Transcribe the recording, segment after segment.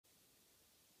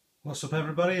What's up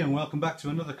everybody, and welcome back to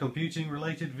another computing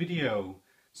related video.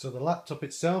 So the laptop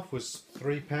itself was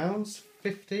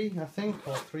 £3.50 I think,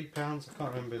 or £3, I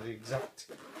can't remember the exact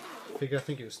figure, I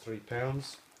think it was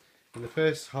 £3. In the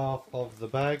first half of the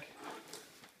bag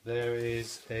there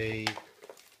is a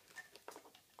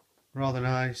rather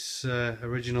nice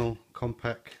original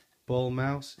compact ball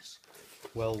mouse. It's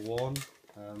well worn,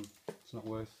 it's not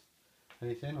worth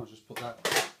anything, I'll just put that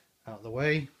out of the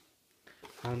way.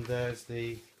 And there's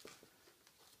the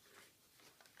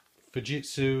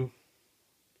Fujitsu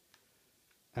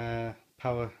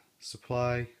power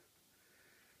supply,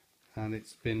 and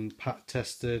it's been PAT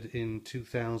tested in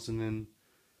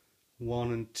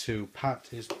 2001 and 2. PAT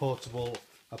is Portable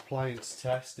Appliance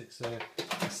Test. It's a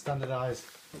standardised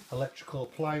electrical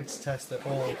appliance test that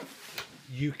all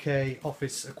UK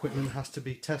office equipment has to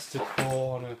be tested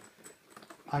for on an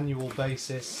annual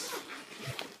basis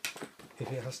if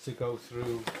it has to go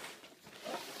through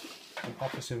an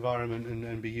office environment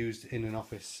and be used in an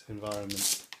office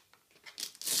environment.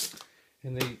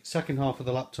 In the second half of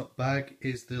the laptop bag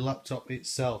is the laptop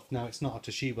itself. Now it's not a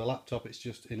Toshiba laptop, it's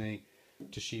just in a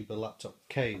Toshiba laptop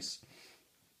case.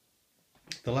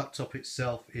 The laptop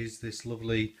itself is this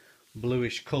lovely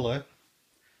bluish colour,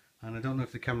 and I don't know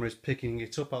if the camera is picking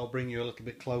it up. I'll bring you a little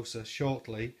bit closer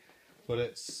shortly, but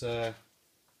it's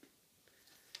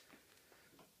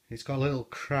got a little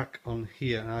crack on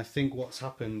here, and I think what's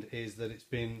happened is that it's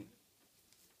been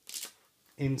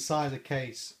inside the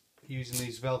case using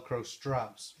these Velcro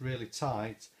straps really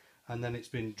tight, and then it's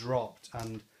been dropped,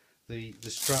 and the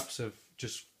straps have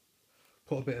just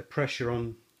put a bit of pressure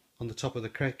on the top of the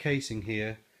casing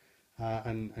here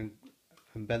and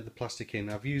bent the plastic in.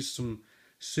 I've used some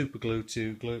super glue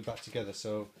to glue it back together,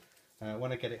 so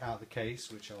when I get it out of the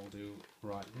case, which I'll do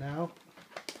right now,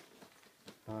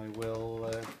 I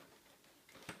will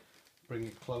bring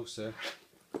it closer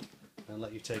and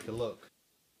let you take a look.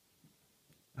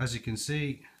 As you can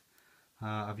see,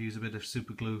 I've used a bit of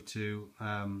super glue to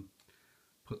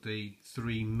put the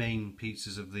three main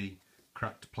pieces of the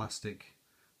cracked plastic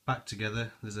back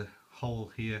together. There's a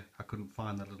hole here. I couldn't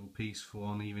find that little piece for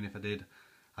one. Even if I did,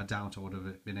 I doubt I would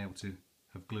have been able to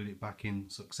have glued it back in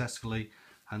successfully,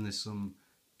 and there's some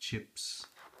chips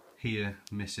here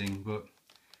missing, but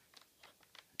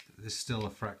there's still a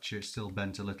fracture. It's still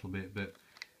bent a little bit, but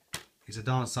it's a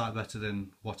darn sight better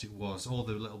than what it was. All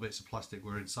the little bits of plastic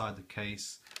were inside the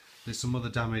case. There's some other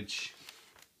damage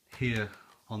here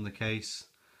on the case.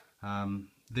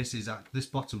 This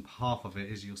bottom half of it,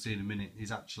 as you'll see in a minute,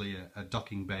 is actually a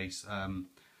docking base,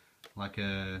 like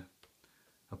a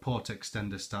port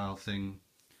extender style thing,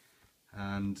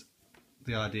 and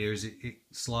the idea is it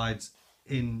slides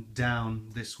down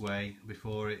this way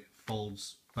before it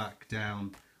folds back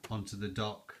down onto the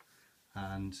dock,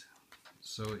 and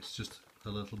so it's just a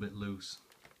little bit loose.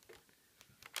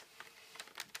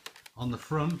 On the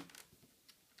front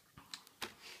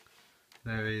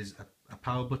there is a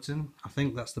power button. I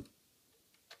think that's the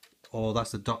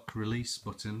dock release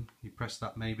button. You press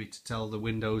that maybe to tell the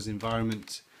Windows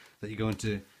environment that you're going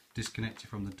to disconnect it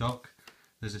from the dock.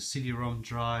 There's a CD-ROM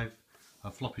drive,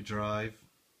 a floppy drive.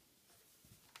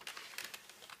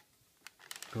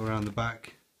 Go around the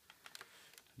back,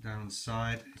 down the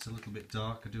side. It's a little bit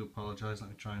dark, I do apologise. Let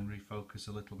me try and refocus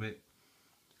a little bit.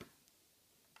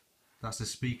 That's a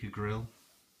speaker grill.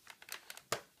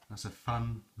 That's a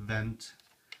fan vent.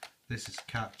 This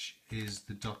catch is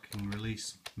the docking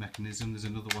release mechanism. There's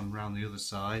another one round the other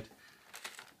side.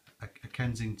 A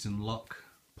Kensington lock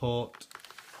port.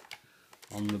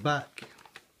 On the back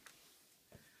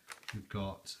we've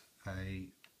got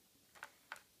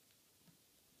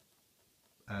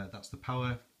that's the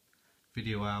power,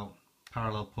 video out,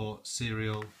 parallel port,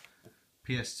 serial,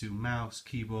 PS2 mouse,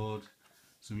 keyboard,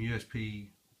 some USB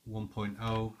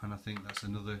 1.0, and I think that's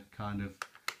another kind of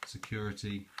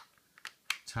security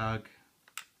tag,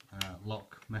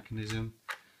 lock mechanism.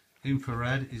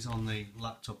 Infrared is on the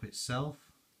laptop itself.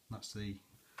 That's the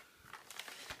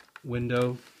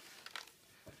window.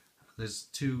 There's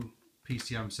two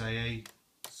PCMCIA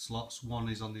slots. One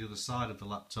is on the other side of the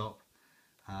laptop,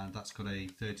 and that's got a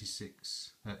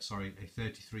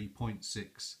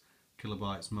 33.6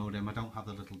 kilobytes modem. I don't have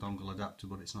the little dongle adapter,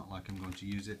 but it's not like I'm going to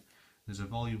use it. There's a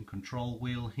volume control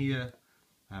wheel here,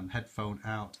 headphone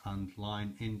out and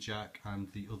line in jack,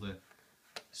 and the other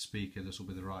speaker. This will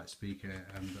be the right speaker,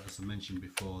 and as I mentioned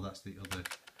before, that's the other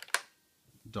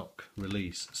dock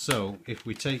release. So if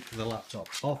we take the laptop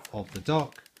off of the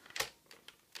dock,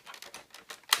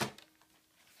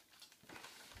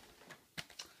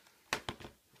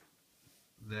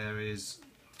 there is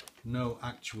no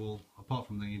actual, apart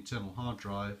from the internal hard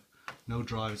drive, no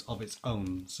drivers of its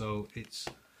own, so it's,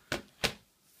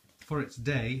 for its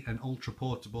day, an ultra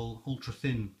portable, ultra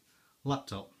thin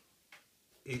laptop.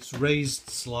 It's raised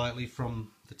slightly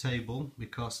from the table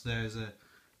because there's a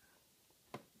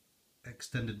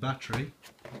extended battery.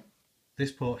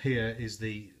 This port here is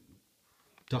the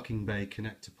docking bay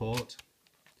connector port.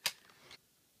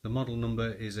 The model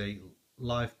number is a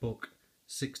Livebook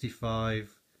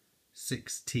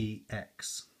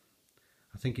 656TX.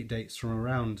 I think it dates from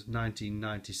around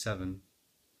 1997,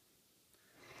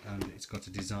 and it's got a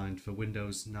Designed for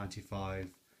Windows 95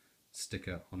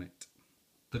 sticker on it.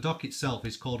 The dock itself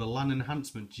is called a LAN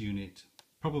enhancement unit,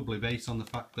 probably based on the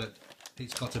fact that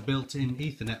it's got a built-in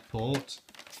Ethernet port,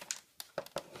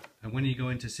 and when you go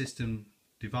into System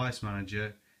Device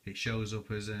Manager it shows up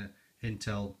as an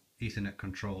Intel Ethernet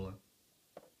controller.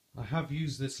 I have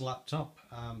used this laptop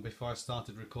before I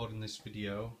started recording this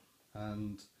video,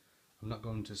 and I'm not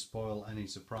going to spoil any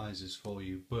surprises for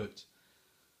you, but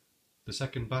the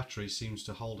second battery seems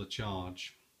to hold a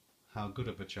charge. How good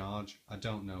of a charge, I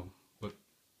don't know, but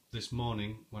this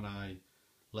morning when I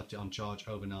left it on charge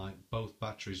overnight, both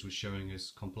batteries were showing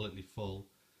as completely full,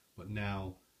 but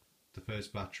now the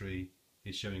first battery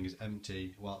is showing as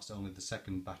empty, whilst only the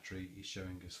second battery is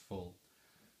showing as full.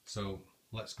 So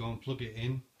let's go and plug it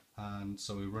in, and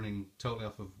so we're running totally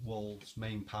off of wall's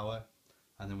main power,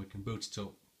 and then we can boot it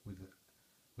up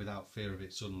without fear of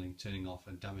it suddenly turning off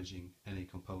and damaging any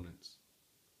components.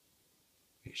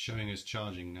 It's showing as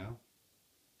charging now.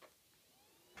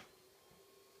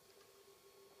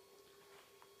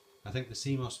 I think the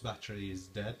CMOS battery is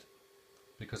dead,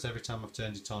 because every time I've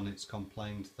turned it on it's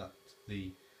complained that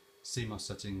the CMOS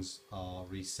settings are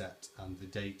reset and the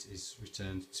date is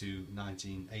returned to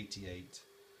 1988,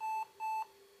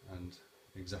 and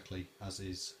exactly as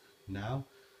is now.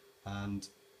 And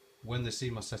when the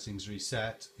CMOS settings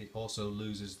reset, it also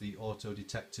loses the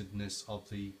auto-detectedness of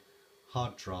the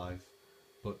hard drive,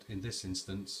 but in this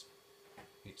instance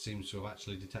it seems to have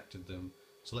actually detected them.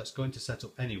 So let's go into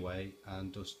setup anyway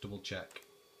and just double check.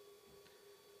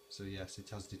 So yes, it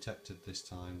has detected this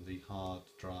time the hard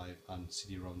drive and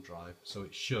CD-ROM drive, so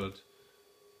it should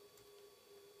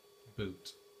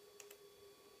boot.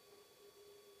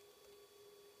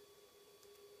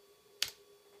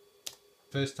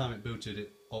 First time it booted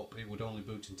it up, it would only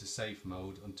boot into safe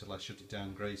mode until I shut it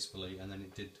down gracefully, and then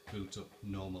it did boot up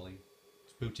normally.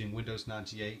 It's booting Windows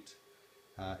 98.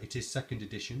 It is second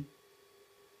edition.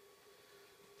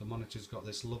 The monitor's got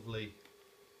this lovely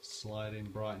sliding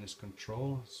brightness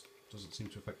control. Doesn't seem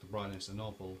to affect the brightness an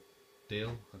awful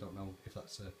deal. I don't know if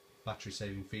that's a battery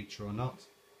saving feature or not.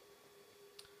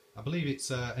 I believe it's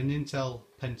an Intel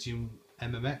Pentium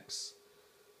MMX,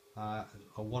 a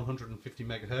 150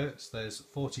 MHz. There's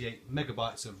 48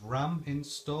 megabytes of RAM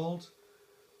installed.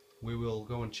 We will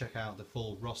go and check out the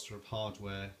full roster of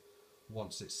hardware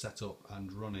once it's set up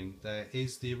and running. There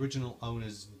is the original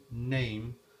owner's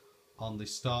name on the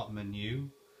start menu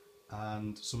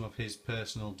and some of his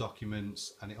personal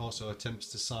documents, and it also attempts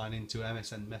to sign into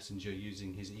MSN Messenger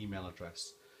using his email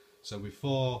address. So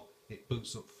before it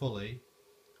boots up fully,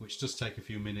 which does take a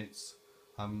few minutes,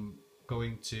 I'm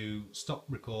going to stop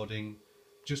recording,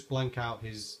 just blank out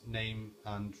his name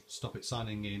and stop it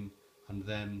signing in, and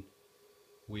then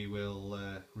we will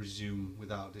resume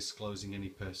without disclosing any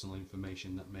personal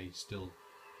information that may still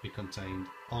be contained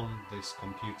on this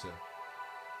computer.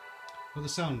 But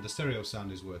the stereo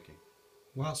sound is working.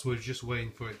 Whilst we're just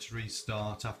waiting for it to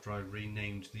restart after I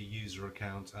renamed the user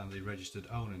account and the registered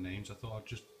owner names, I thought I'd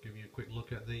just give you a quick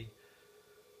look at the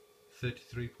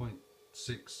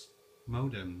 33.6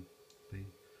 modem. The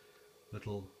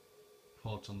little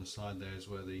port on the side there is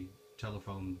where the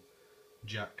telephone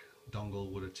jack dongle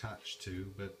would attach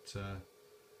to, but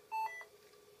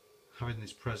having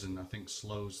this present I think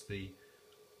slows the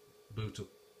boot up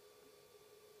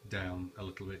down a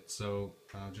little bit, so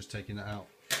just taking that out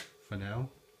for now.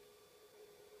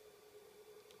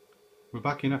 We're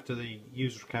back in after the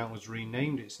user account was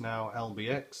renamed. It's now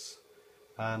LBX,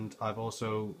 and I've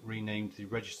also renamed the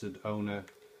registered owner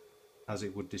as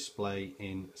it would display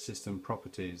in system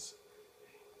properties.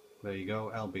 There you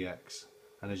go, LBX,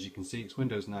 and as you can see it's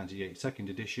Windows 98 second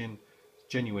edition,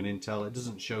 genuine Intel. It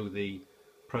doesn't show the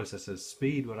processor's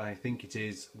speed, but I think it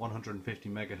is 150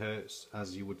 megahertz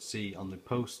as you would see on the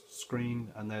post screen,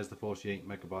 and there's the 48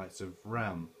 megabytes of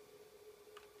RAM.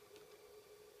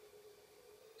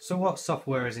 So what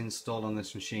software is installed on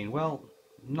this machine? Well,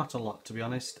 not a lot, to be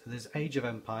honest. There's Age of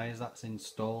Empires, that's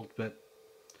installed, but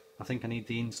I think I need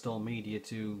the install media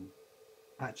to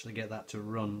actually get that to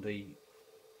run. The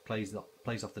plays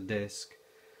off the disk.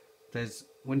 There's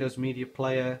Windows Media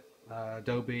Player,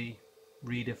 Adobe,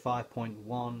 Reader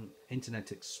 5.1,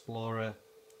 Internet Explorer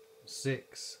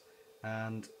 6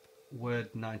 and Word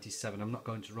 97. I'm not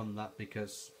going to run that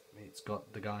because it's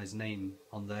got the guy's name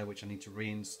on there which I need to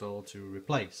reinstall to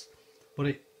replace, but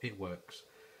it works.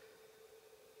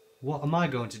 What am I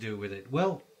going to do with it?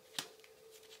 Well,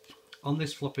 on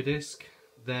this floppy disk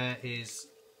there is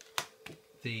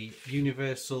the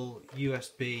universal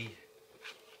USB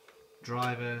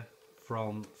driver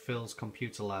from Phil's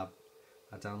Computer Lab.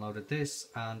 I downloaded this,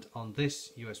 and on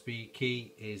this USB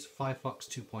key is Firefox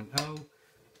 2.0,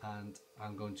 and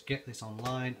I'm going to get this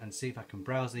online and see if I can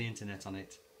browse the internet on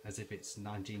it as if it's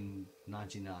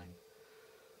 1999.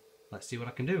 Let's see what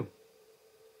I can do.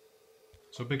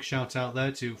 So a big shout out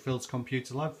there to Phil's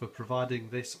Computer Lab for providing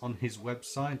this on his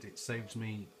website. It saves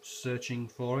me searching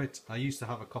for it. I used to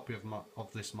have a copy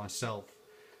of this myself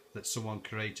that someone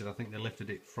created. I think they lifted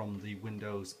it from the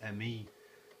Windows ME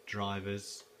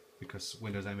drivers because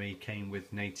Windows ME came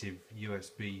with native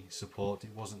USB support.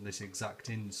 It wasn't this exact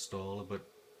installer, but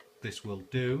this will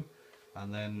do.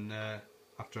 And then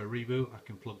after a reboot I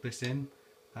can plug this in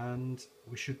and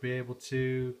we should be able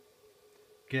to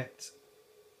get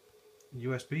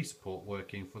USB support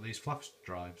working for these flash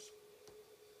drives.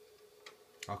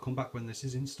 I'll come back when this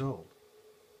is installed.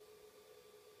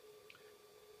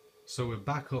 So we're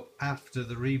back up after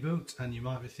the reboot, and you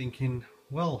might be thinking,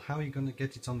 well, how are you going to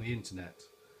get it on the internet?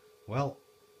 Well,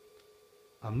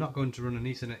 I'm not going to run an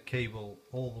Ethernet cable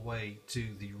all the way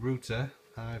to the router.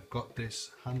 I've got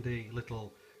this handy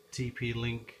little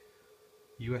TP-Link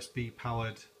USB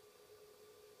powered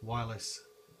wireless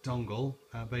dongle.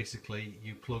 Basically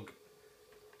you plug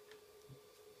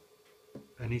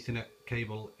an Ethernet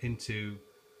cable into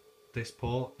this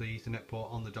port, the Ethernet port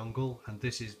on the dongle, and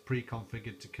this is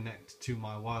pre-configured to connect to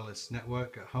my wireless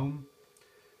network at home.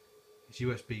 It's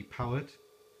USB powered,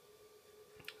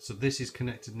 so this is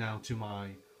connected now to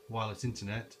my wireless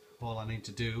internet. All I need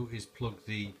to do is plug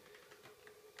the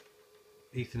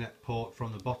Ethernet port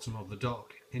from the bottom of the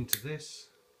dock into this,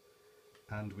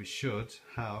 and we should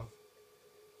have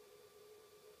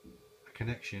a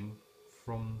connection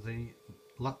from the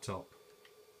laptop.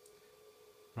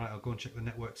 Right, I'll go and check the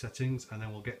network settings and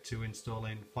then we'll get to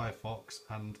installing Firefox,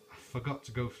 and I forgot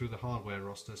to go through the hardware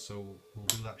roster, so we'll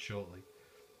do that shortly.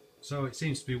 So it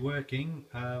seems to be working.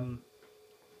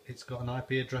 It's got an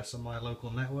IP address on my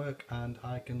local network and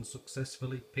I can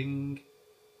successfully ping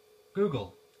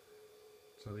Google.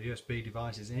 So the USB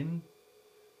device is in.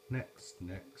 Next,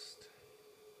 next,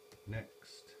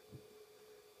 next,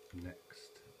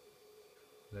 next.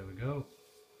 There we go.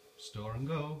 Store and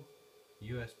go.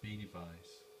 USB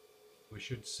device. We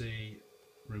should see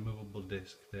removable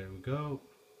disk. There we go.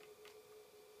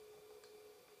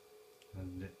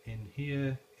 And in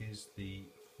here is the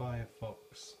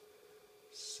Firefox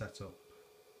Setup.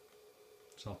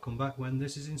 So I'll come back when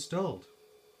this is installed.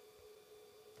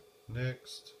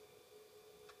 Next.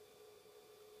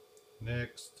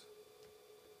 Next.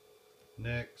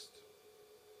 Next.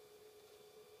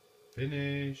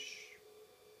 Finish.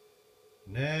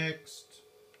 Next.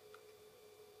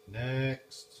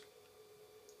 Next.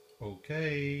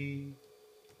 Okay.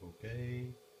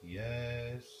 Okay.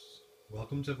 Yes.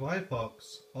 Welcome to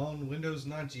Firefox on Windows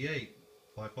 98.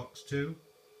 Firefox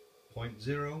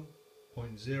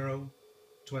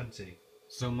 2.0.020.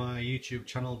 So my YouTube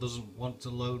channel doesn't want to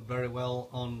load very well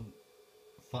on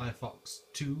Firefox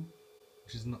 2,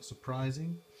 which is not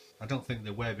surprising. I don't think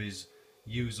the web is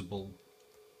usable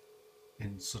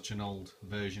in such an old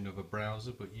version of a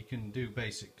browser, but you can do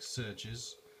basic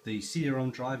searches. The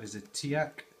CD-ROM drive is a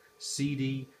TIAC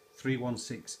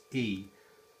CD316E.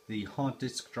 The hard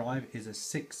disk drive is a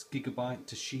 6GB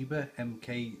Toshiba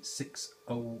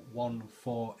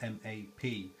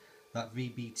MK6014MAP. That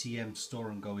VBTM store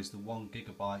and go is the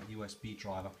 1GB USB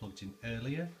drive I plugged in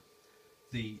earlier.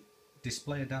 The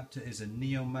display adapter is a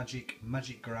Neomagic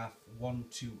MagicGraph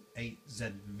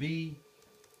 128ZV.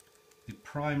 The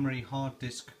primary hard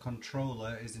disk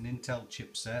controller is an Intel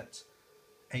chipset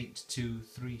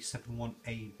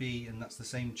 82371AB, and that's the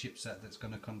same chipset that's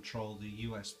going to control the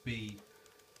USB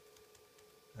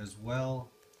as well.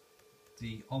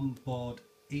 The onboard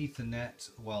Ethernet,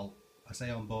 well, I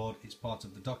say onboard, it's part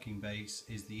of the docking base,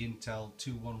 is the Intel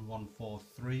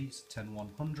 21143, it's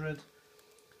 10100.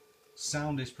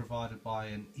 Sound is provided by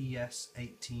an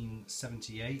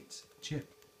ES1878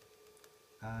 chip,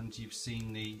 and you've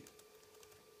seen the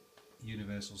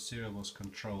universal serial bus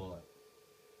controller.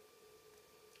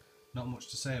 Not much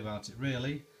to say about it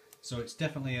really. So it's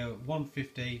definitely a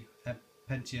 150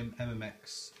 Pentium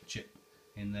MMX chip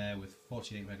in there with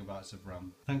 48MB of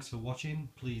RAM. Thanks for watching.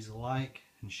 Please like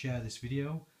and share this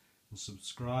video and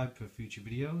subscribe for future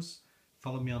videos.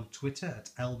 follow me on Twitter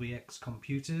at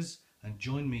LBXComputers and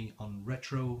join me on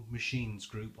Retro Machines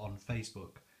group on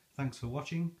Facebook. Thanks for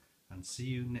watching and see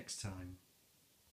you next time.